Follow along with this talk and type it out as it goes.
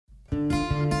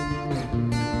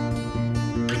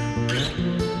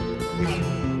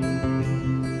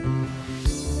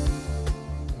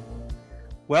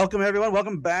Welcome, everyone.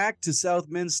 Welcome back to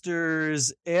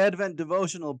Southminster's Advent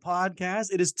Devotional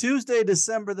Podcast. It is Tuesday,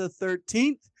 December the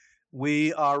 13th.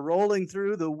 We are rolling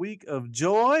through the week of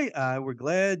joy. We're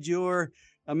glad you're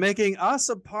making us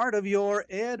a part of your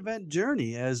Advent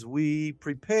journey as we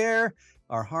prepare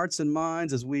our hearts and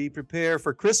minds, as we prepare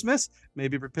for Christmas,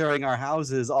 maybe preparing our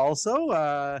houses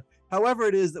also. However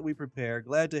it is that we prepare,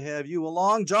 glad to have you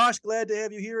along. Josh, glad to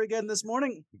have you here again this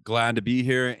morning. Glad to be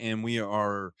here, and we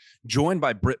are joined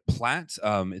by Britt Platt.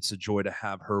 It's a joy to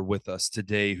have her with us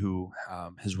today, who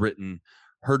has written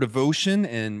her devotion.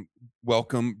 And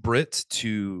welcome, Britt,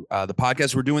 to the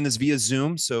podcast. We're doing this via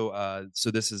Zoom, so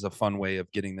this is a fun way of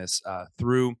getting this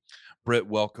through. Britt,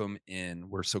 welcome, and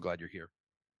we're so glad you're here.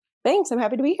 Thanks. I'm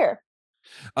happy to be here.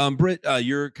 Britt,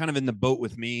 you're kind of in the boat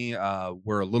with me.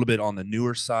 We're a little bit on the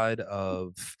newer side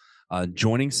of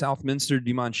joining Southminster. Do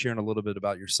you mind sharing a little bit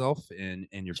about yourself and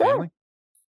your family?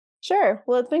 Sure.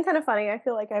 Well, it's been kind of funny. I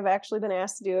feel like I've actually been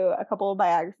asked to do a couple of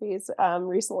biographies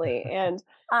recently. And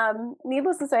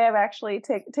needless to say, I've actually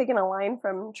taken a line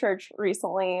from church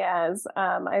recently, as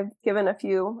I've given a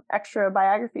few extra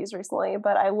biographies recently.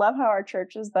 But I love how our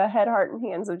church is the head, heart, and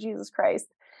hands of Jesus Christ.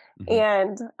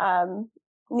 Mm-hmm. And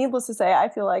needless to say, I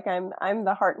feel like I'm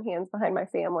the heart and hands behind my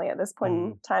family at this point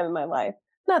in time in my life.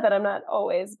 Not that I'm not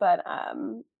always, but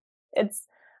I'm a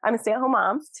stay-at-home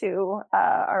mom to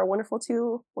our wonderful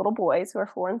two little boys who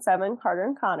are 4 and 7, Carter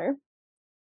and Connor.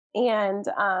 And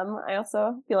I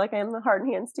also feel like I'm the heart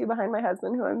and hands too behind my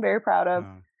husband, who I'm very proud of,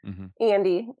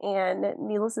 Andy. And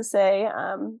needless to say,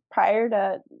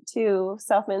 prior to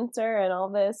Southminster and all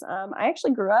this, I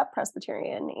actually grew up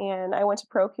Presbyterian, and I went to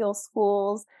parochial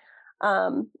schools.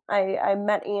 I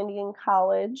met Andy in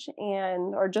college,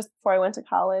 or just before I went to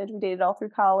college. We dated all through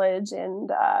college,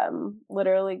 and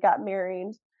literally got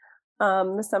married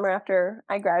the summer after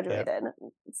I graduated. Yeah.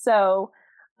 So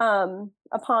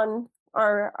upon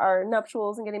our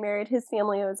nuptials and getting married, his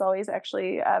family was always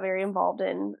actually very involved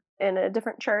in a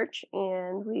different church,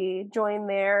 and we joined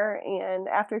there. And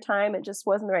after time, it just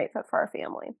wasn't the right fit for our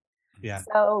family. Yeah.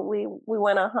 So we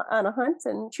went on a hunt,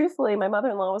 and truthfully, my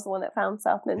mother-in-law was the one that found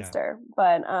Southminster. Yeah.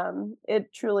 But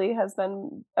it truly has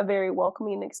been a very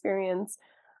welcoming experience,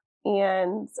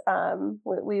 and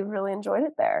we've really enjoyed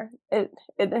it there. It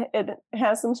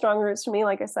has some strong roots for me.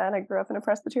 Like I said, I grew up in a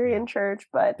Presbyterian church,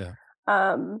 but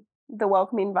the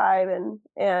welcoming vibe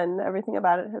and everything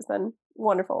about it has been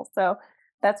wonderful. So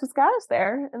that's what's got us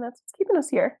there, and that's what's keeping us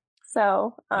here.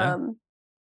 So I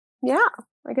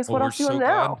guess what else do you want to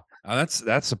know?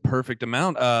 That's a perfect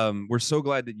amount. We're so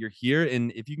glad that you're here.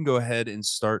 And if you can go ahead and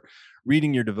start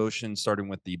reading your devotion, starting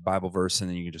with the Bible verse, and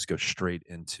then you can just go straight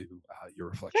into your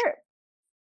reflection. Sure.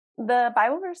 The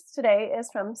Bible verse today is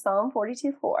from Psalm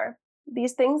 42:4.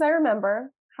 These things I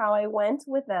remember, how I went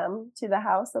with them to the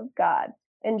house of God,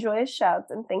 in joyous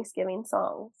shouts and thanksgiving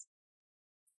songs.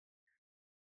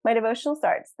 My devotional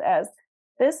starts as,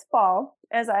 this fall,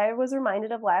 as I was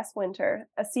reminded of last winter,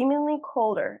 a seemingly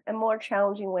colder and more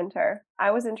challenging winter, I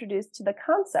was introduced to the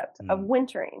concept of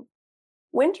wintering.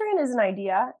 Wintering is an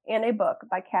idea and a book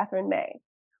by Catherine May.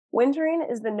 Wintering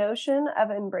is the notion of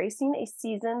embracing a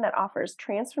season that offers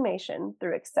transformation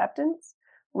through acceptance,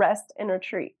 rest, and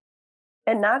retreat.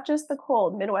 And not just the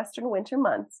cold Midwestern winter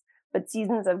months, but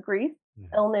seasons of grief,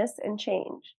 illness, and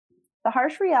change. The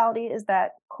harsh reality is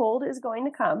that cold is going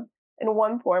to come in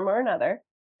one form or another.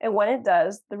 And when it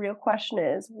does, the real question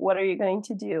is, what are you going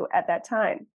to do at that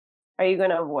time? Are you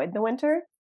going to avoid the winter?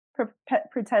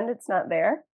 Pretend it's not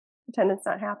there? Pretend it's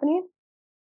not happening?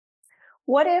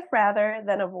 What if, rather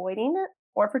than avoiding it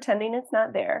or pretending it's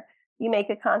not there, you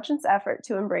make a conscious effort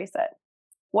to embrace it?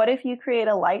 What if you create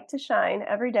a light to shine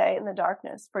every day in the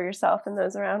darkness for yourself and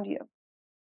those around you?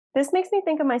 This makes me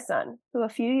think of my son, who a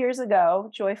few years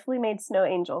ago joyfully made snow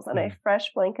angels on a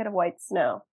fresh blanket of white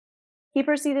snow. He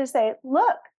proceeded to say,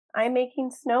 look, I'm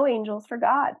making snow angels for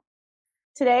God.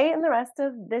 Today and the rest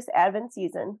of this Advent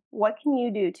season, what can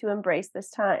you do to embrace this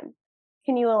time?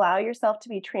 Can you allow yourself to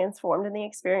be transformed in the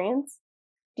experience?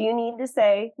 Do you need to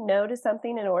say no to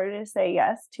something in order to say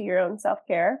yes to your own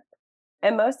self-care?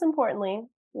 And most importantly,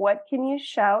 what can you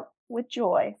shout with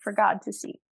joy for God to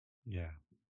see? Yeah.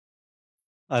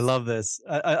 I love this.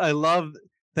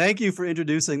 Thank you for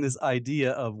introducing this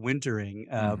idea of wintering,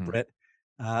 Britt.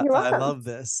 I love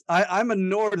this. I'm a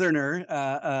northerner.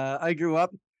 I grew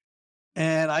up,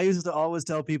 and I used to always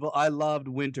tell people I loved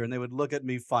winter, and they would look at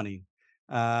me funny.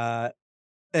 And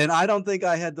I don't think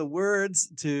I had the words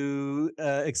to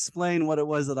explain what it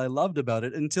was that I loved about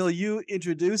it until you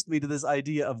introduced me to this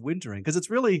idea of wintering, because it's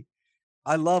really,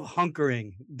 I love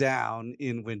hunkering down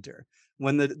in winter.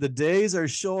 when the days are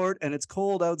short and it's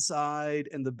cold outside,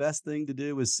 and the best thing to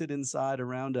do is sit inside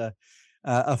around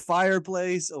a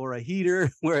fireplace or a heater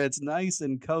where it's nice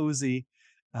and cozy.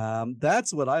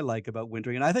 That's what I like about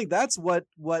wintering, and I think that's what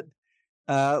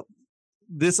uh,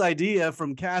 this idea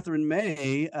from Catherine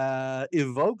May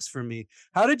evokes for me.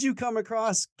 How did you come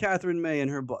across Catherine May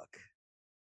and her book?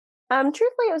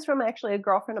 Truthfully, it was from actually a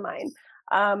girlfriend of mine.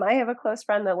 I have a close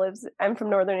friend that I'm from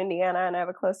Northern Indiana, and I have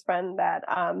a close friend that,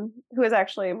 who is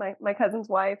actually my cousin's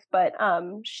wife, but,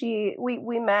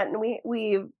 we met, and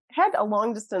we had a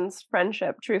long distance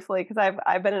friendship, truthfully, because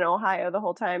I've been in Ohio the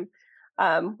whole time,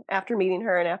 after meeting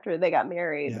her and after they got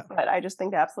married. Yeah. But I just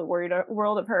think the absolute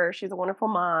world of her. She's a wonderful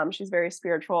mom. She's very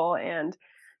spiritual, and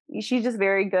she's just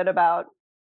very good about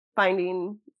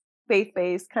finding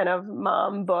faith-based kind of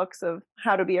mom books of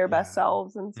how to be our best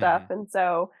selves and stuff. And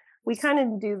so we kind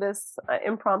of do this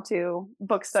impromptu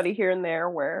book study here and there,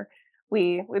 where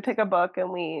we pick a book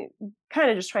and we kind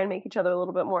of just try and make each other a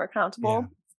little bit more accountable.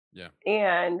 Yeah.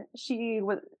 And she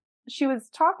was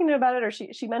talking about it, or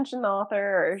she mentioned the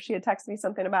author, or she had texted me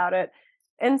something about it.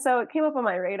 And so it came up on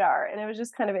my radar, and it was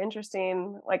just kind of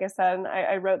interesting. Like I said,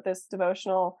 I wrote this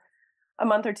devotional a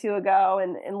month or two ago,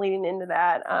 and leading into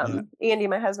that, Andy,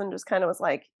 my husband, just kind of was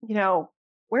like,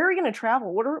 where are we going to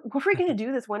travel? What are we going to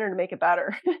do this winter to make it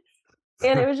better?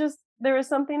 And it was just, there was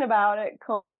something about it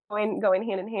going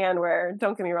hand in hand, where,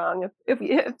 don't get me wrong, if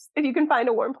you can find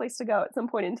a warm place to go at some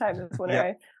point in time this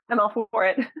winter, I'm all for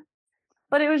it.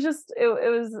 But it was just, it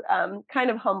was kind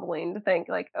of humbling to think,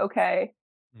 like, okay,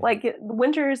 like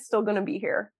winter is still going to be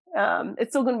here.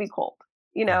 It's still going to be cold.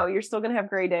 You're still going to have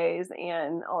gray days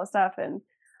and all this stuff. And,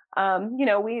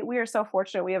 we are so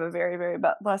fortunate. We have a very, very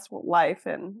blessed life.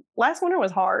 And last winter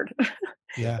was hard.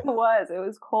 Yeah. It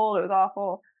was cold. It was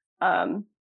awful.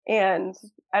 And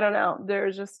I don't know,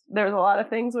 there's a lot of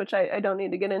things which I don't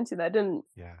need to get into that didn't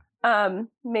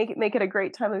make it a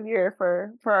great time of year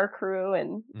for our crew.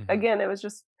 And again,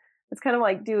 it's kind of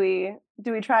like, do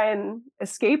we try and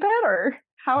escape it, or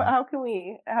how can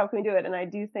we do it? And I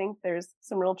do think there's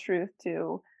some real truth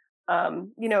to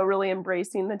really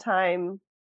embracing the time,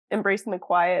 embracing the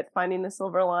quiet, finding the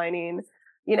silver lining,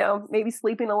 maybe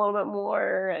sleeping a little bit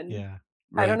more. And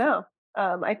I don't know,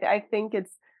 I think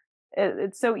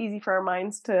it's so easy for our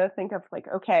minds to think of, like,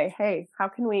 okay, hey, how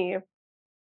can we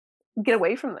get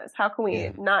away from this? How can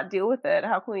we not deal with it?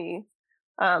 How can we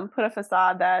put a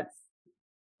facade that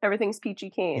everything's peachy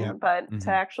keen, but to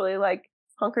actually, like,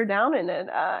 hunker down in it?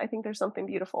 I think there's something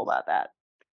beautiful about that.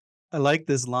 I like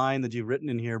this line that you've written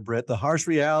in here, Britt. The harsh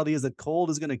reality is that cold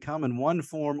is going to come in one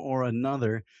form or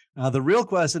another. The real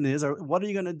question is, what are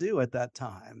you going to do at that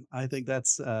time? I think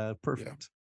that's perfect.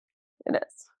 It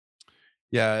is.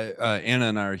 Yeah, Anna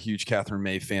and I are huge Catherine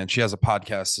May fans. She has a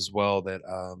podcast as well that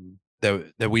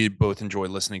that we both enjoy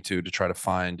listening to try to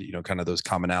find, kind of those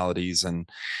commonalities and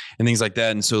things like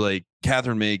that. And so, like,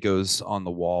 Catherine May goes on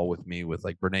the wall with me with,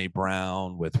 like, Brene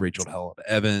Brown, with Rachel Held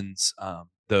Evans,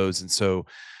 those. And so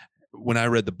when I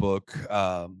read the book,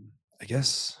 I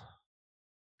guess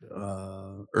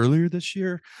earlier this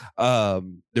year,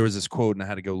 there was this quote, and I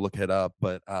had to go look it up,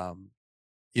 but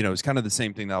it's kind of the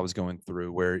same thing that I was going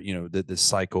through, where, this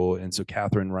cycle. And so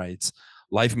Catherine writes,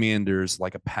 life meanders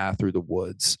like a path through the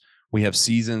woods. We have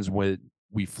seasons when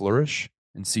we flourish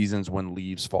and seasons when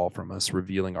leaves fall from us,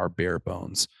 revealing our bare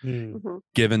bones.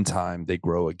 Given time, they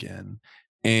grow again.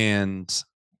 And,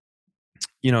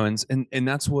 and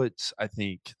that's what I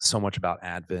think so much about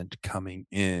Advent coming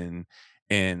in,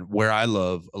 and where I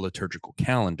love a liturgical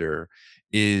calendar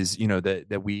is,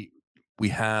 that we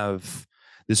have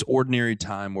this ordinary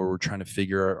time where we're trying to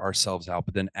figure ourselves out,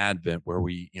 but then Advent, where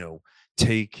we,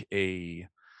 take a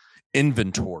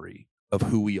inventory of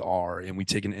who we are, and we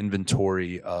take an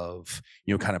inventory of,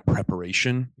 kind of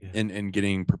preparation and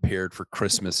getting prepared for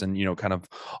Christmas, and, kind of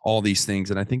all these things.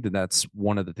 And I think that that's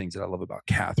one of the things that I love about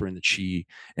Catherine, that she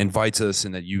invites us,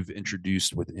 and that you've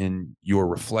introduced within your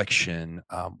reflection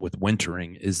with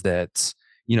wintering, is that,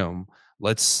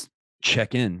 let's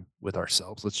check in with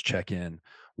ourselves. Let's check in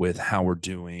with how we're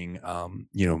doing,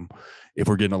 if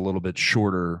we're getting a little bit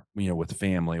shorter, with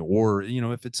family, or,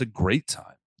 if it's a great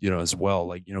time, as well,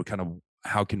 like, kind of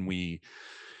how can we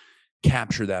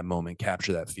capture that moment,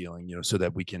 capture that feeling, so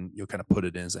that we can, kind of put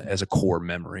it in as a core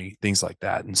memory, things like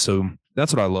that. And so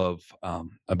that's what I love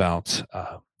about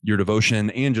your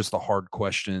devotion, and just the hard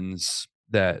questions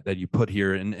that you put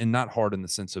here, and not hard in the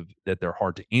sense of that they're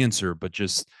hard to answer, but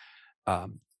just that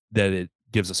it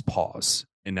gives us pause.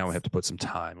 And now we have to put some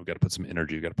time. We've got to put some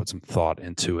energy. We've got to put some thought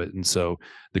into it. And so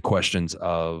the questions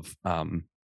of,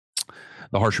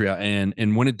 The harsh reality.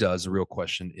 And when it does, the real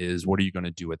question is, what are you going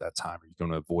to do at that time? Are you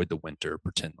going to avoid the winter,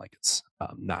 pretend like it's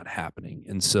not happening?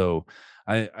 And so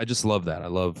I just love that. I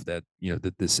love that,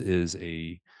 that this is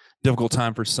a difficult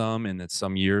time for some, and that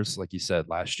some years, like you said,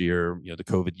 last year, the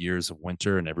COVID years of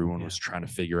winter, and everyone was trying to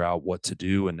figure out what to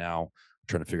do. And now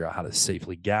trying to figure out how to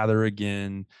safely gather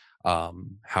again,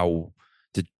 how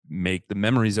to make the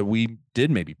memories that we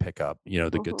did maybe pick up,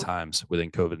 the good times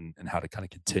within COVID, and how to kind of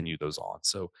continue those on.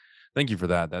 So thank you for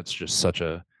that. That's just such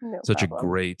a No such a problem.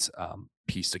 great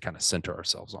piece to kind of center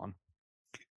ourselves on.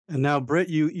 And now, Britt,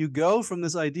 you go from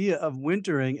this idea of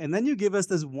wintering, and then you give us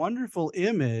this wonderful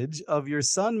image of your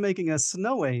son making a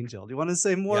snow angel. Do you want to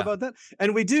say more Yeah. about that?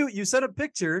 And we do. You sent a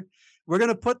picture. We're going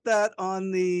to put that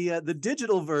on the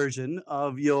digital version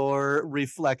of your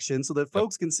reflection, so that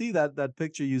folks can see that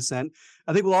picture you sent.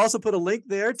 I think we'll also put a link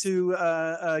there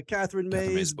to Catherine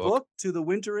May's book, To the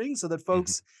Wintering, so that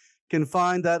folks can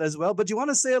find that as well. But do you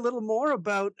want to say a little more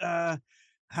about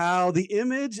how the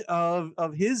image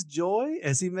of his joy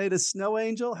as he made a snow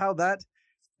angel, how that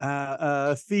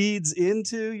feeds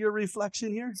into your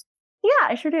reflection here? Yeah,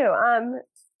 I sure do.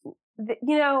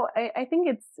 I think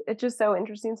it's just so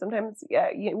interesting sometimes. Yeah,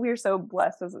 we're so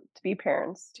blessed to be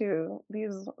parents to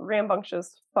these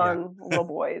rambunctious, fun little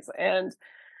boys, and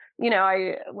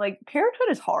I like parenthood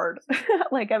is hard.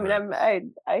 Like, I mean,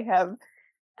 I have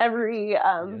every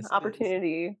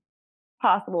opportunity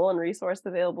possible and resource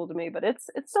available to me, but it's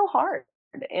still hard.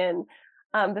 And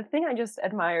the thing I just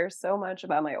admire so much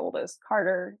about my oldest,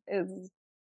 Carter, is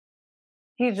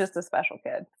he's just a special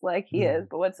kid. Like, he is.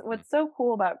 But what's so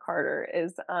cool about Carter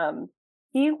is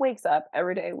he wakes up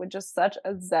every day with just such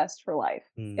a zest for life.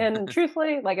 And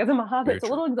truthfully, like, as a mom, Very it's a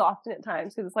true. little exhausting at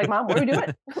times, because it's like, Mom, what are we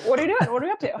doing? What are you doing? What are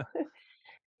we up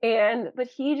to? But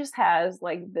he just has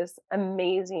like this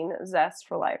amazing zest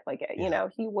for life. Like,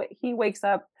 he wakes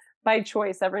up by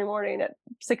choice every morning at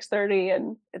 6:30,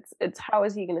 and it's how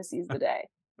is he going to seize the day?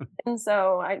 And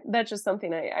so that's just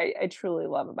something I truly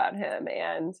love about him.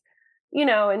 And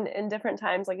in different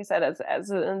times, like I said,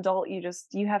 as an adult,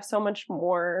 you have so much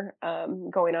more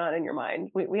going on in your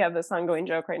mind. We have this ongoing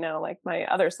joke right now. Like, my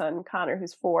other son, Connor,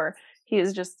 who's 4, he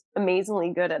is just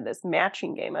amazingly good at this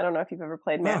matching game. I don't know if you've ever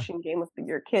played matching game with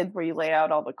your kids, where you lay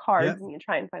out all the cards and you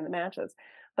try and find the matches.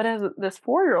 But as this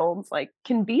 4-year-old, like,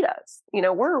 can beat us.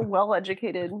 We're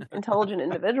well-educated, intelligent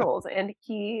individuals, and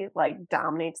he like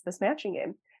dominates this matching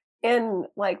game. And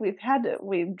like, we've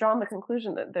drawn the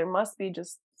conclusion that there must be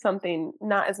just something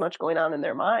not as much going on in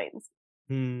their minds.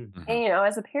 And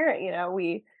as a parent,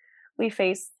 we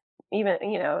face, even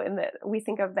we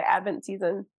think of the Advent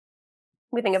season,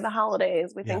 we think of the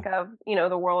holidays, we think of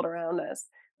the world around us.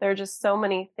 There are just so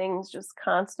many things just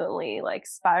constantly like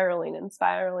spiraling and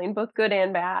spiraling, both good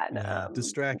and bad.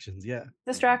 Distractions,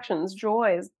 Distractions,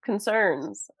 joys,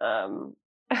 concerns,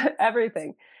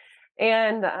 everything.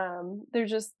 And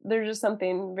there's just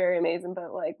something very amazing.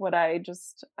 But like, what I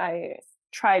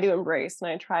try to embrace and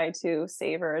I try to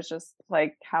savor is just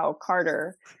like how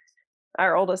Carter,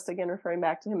 our oldest, again referring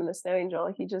back to him in the snow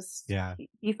angel,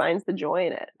 he finds the joy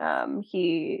in it.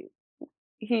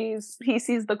 He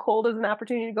sees the cold as an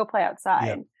opportunity to go play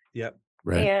outside.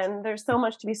 Right. And there's so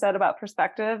much to be said about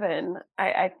perspective, and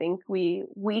I think we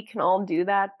can all do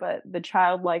that. But the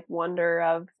childlike wonder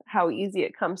of how easy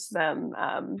it comes to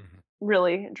them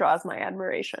really draws my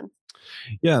admiration.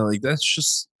 Yeah, like that's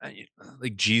just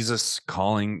like Jesus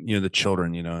calling, the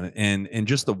children, and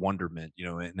just the wonderment,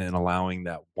 and allowing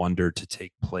that wonder to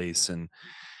take place. And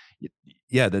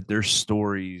that their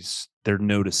stories, they're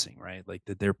noticing, right? Like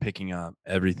that they're picking up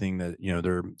everything that,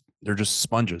 they're just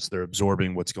sponges, they're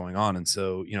absorbing what's going on. And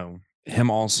so, him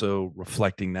also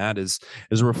reflecting that is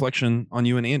a reflection on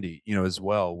you and Andy, as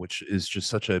well, which is just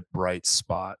such a bright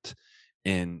spot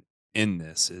in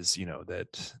this, is,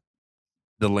 that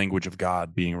the language of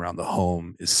God being around the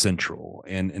home is central.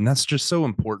 And that's just so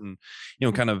important,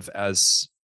 kind of as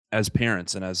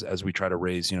parents, and as we try to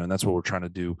raise, and that's what we're trying to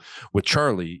do with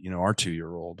Charlie, our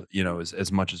 2-year-old,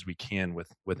 as much as we can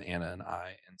with Anna and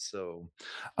I. And so,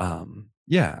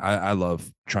 I love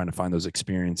trying to find those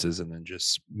experiences, and then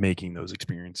just making those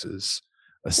experiences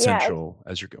essential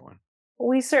as you're going.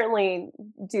 We certainly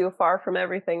do far from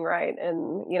everything right,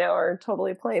 and are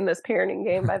totally playing this parenting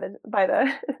game by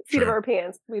the seat of our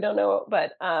pants. We don't know,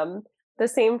 but the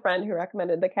same friend who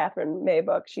recommended the Catherine May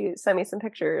book, she sent me some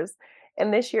pictures,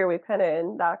 and this year we've kind of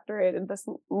indoctrinated this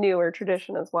newer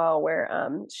tradition as well,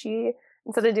 where she,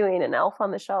 instead of doing an elf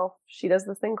on the shelf, she does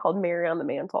this thing called Mary on the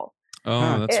Mantle.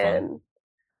 Oh, that's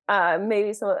fun. Maybe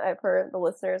I've heard the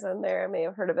listeners in there may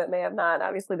have heard of it, may have not.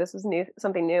 Obviously, this was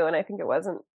something new, and I think it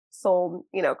wasn't sold,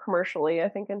 commercially, I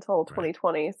think until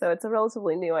 2020. So it's a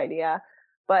relatively new idea.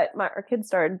 But our kids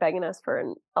started begging us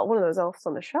for one of those elves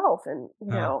on the shelf. And,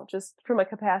 just from a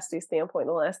capacity standpoint,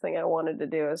 the last thing I wanted to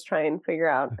do is try and figure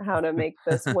out how to make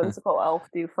this whimsical elf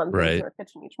do fun things in our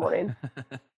kitchen each morning.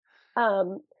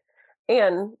 And,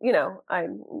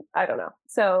 I don't know.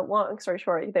 So long story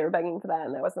short, they were begging for that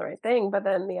and that wasn't the right thing. But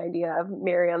then the idea of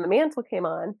Mary on the Mantle came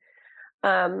on.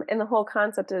 And the whole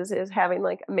concept is having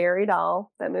like a Mary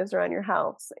doll that moves around your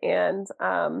house. And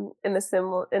in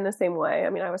the same way, I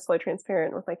mean, I was so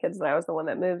transparent with my kids that I was the one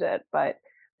that moved it. But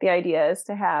the idea is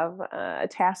to have a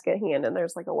task at hand, and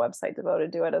there's like a website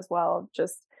devoted to it as well.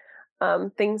 Just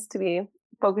things to be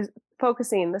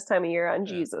focusing this time of year on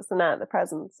Jesus and not the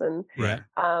presents. And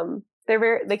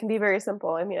they can be very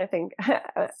simple. I mean, I think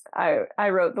I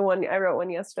wrote one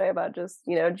yesterday about just,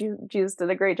 Jesus did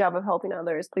a great job of helping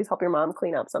others. Please help your mom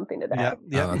clean up something today.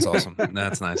 Yeah, that's awesome.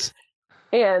 That's nice.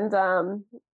 And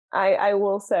I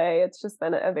will say it's just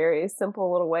been a very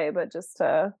simple little way, but just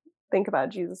to think about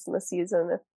Jesus in the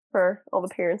season, for all the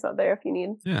parents out there, if you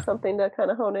need something to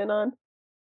kind of hone in on.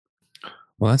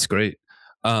 Well, that's great.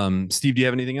 Steve, do you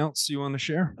have anything else you want to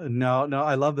share? No,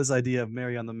 I love this idea of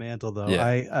Mary on the Mantle, though.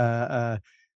 Yeah.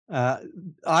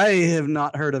 I have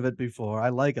not heard of it before. I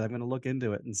like it. I'm going to look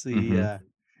into it and see.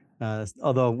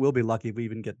 Although we'll be lucky if we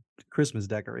even get Christmas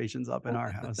decorations up in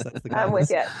our house. That's the I'm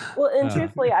with you. Well, and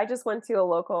truthfully, I just went to a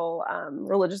local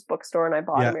religious bookstore and I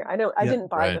bought a Mary. I didn't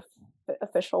buy the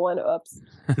official one. Oops.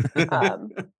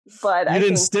 But you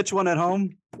didn't stitch one at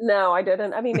home? No, I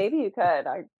didn't. I mean, maybe you could.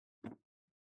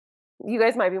 You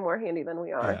guys might be more handy than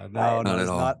we are. Yeah, no, not at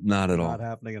all. Not at all. Not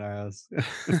happening in our house.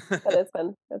 But it's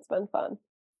been fun.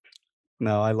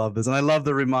 No, I love this, and I love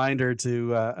the reminder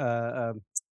to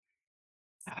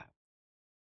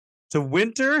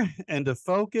winter and to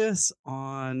focus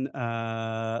on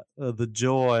the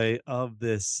joy of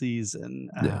this season.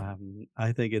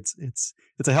 I think it's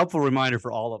a helpful reminder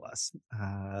for all of us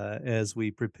as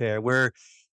we prepare. We're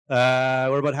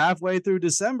about halfway through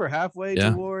December, halfway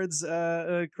towards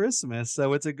Christmas,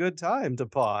 so it's a good time to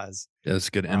pause. Yeah, it's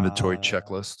a good inventory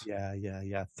checklist.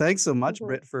 Yeah. Thanks so much,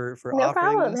 Britt, for no offering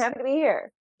problem. this. Happy to be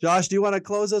here. Josh, do you want to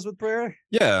close us with prayer?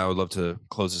 Yeah, I would love to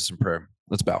close this in prayer.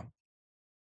 Let's bow.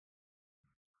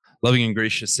 Loving and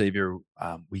gracious Savior,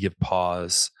 we give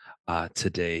pause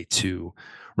today to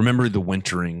remember the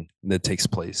wintering that takes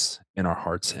place in our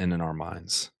hearts and in our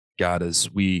minds. God,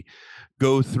 as we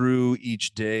go through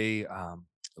each day,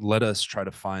 let us try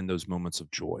to find those moments of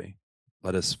joy.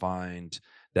 Let us find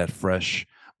that fresh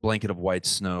blanket of white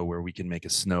snow where we can make a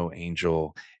snow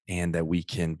angel and that we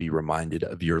can be reminded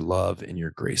of your love and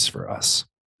your grace for us.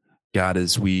 God,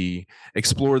 as we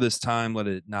explore this time, let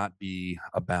it not be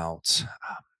about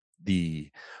the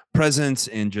presence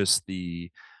and just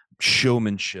the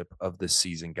showmanship of this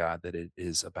season, God, that it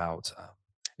is about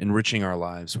enriching our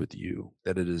lives with you,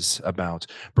 that it is about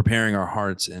preparing our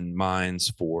hearts and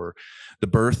minds for the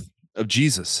birth of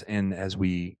Jesus. And as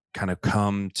we kind of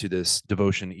come to this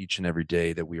devotion each and every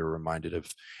day, that we are reminded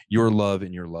of your love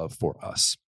and your love for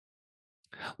us.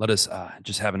 Let us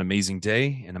just have an amazing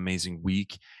day, an amazing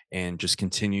week, and just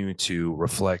continue to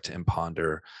reflect and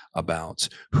ponder about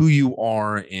who you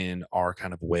are in our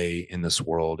kind of way in this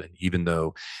world. And even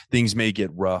though things may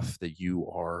get rough, that you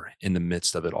are in the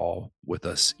midst of it all with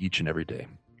us each and every day.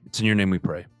 It's in your name we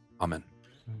pray. Amen.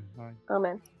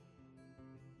 Amen.